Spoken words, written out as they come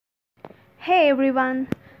Hey everyone,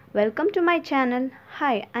 welcome to my channel.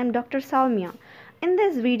 Hi, I'm Dr. Salmia. In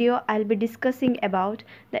this video, I'll be discussing about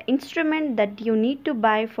the instrument that you need to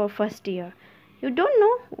buy for first year. You don't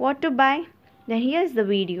know what to buy? Then here's the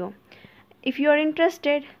video. If you are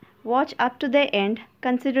interested, watch up to the end.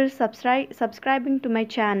 Consider subscribing to my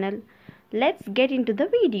channel. Let's get into the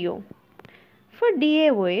video. For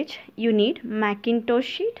DAOH, you need Macintosh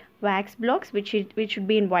sheet, wax blocks which should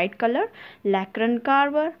be in white color, lacquer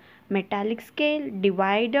carver, metallic scale,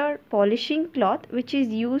 divider, polishing cloth which is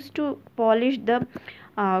used to polish the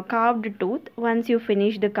carved tooth once you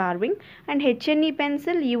finish the carving, and HNE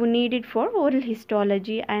pencil you need it for oral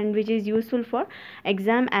histology and which is useful for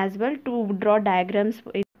exam as well to draw diagrams.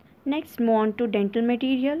 Next, move on to dental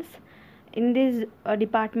materials. In this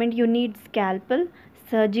department, you need scalpel,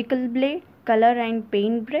 surgical blade, color and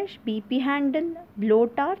paintbrush, BP handle,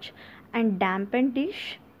 blowtorch, and dampen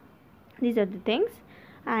dish. These are the things.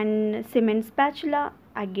 And cement spatula,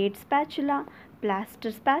 agate spatula,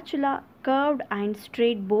 plaster spatula, curved and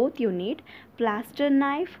straight both you need, plaster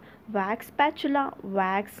knife, wax spatula,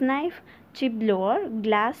 wax knife, chip blower,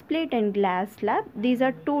 glass plate and glass slab. These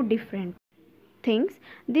are two different things.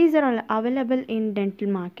 These are all available in dental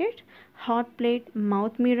market. Hot plate,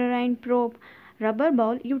 mouth mirror and probe, rubber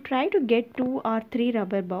bowl. You try to get 2 or 3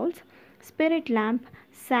 rubber bowls, spirit lamp,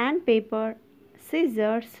 sandpaper,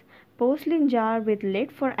 scissors, porcelain jar with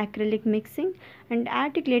lid for acrylic mixing, and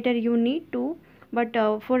articulator you need two, but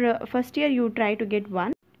for first year you try to get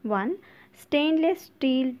one stainless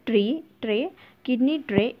steel tray, kidney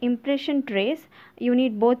tray, impression trays. You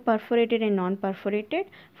need both perforated and non-perforated.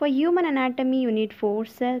 For human anatomy you need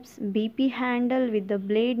forceps, BP handle with the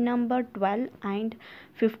blade number 12 and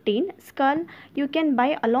 15, skull you can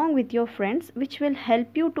buy along with your friends which will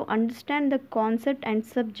help you to understand the concept and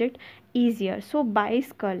subject easier. So buy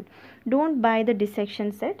skull, don't buy the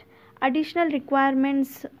dissection set. Additional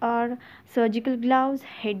requirements are surgical gloves,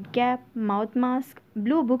 head cap, mouth mask,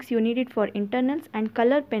 blue books you need it for internals, and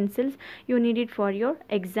color pencils you need it for your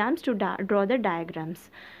exams to draw the diagrams.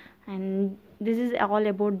 And this is all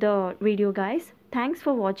about the video, guys. Thanks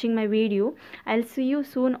for watching my video. I'll see you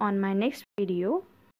soon on my next video.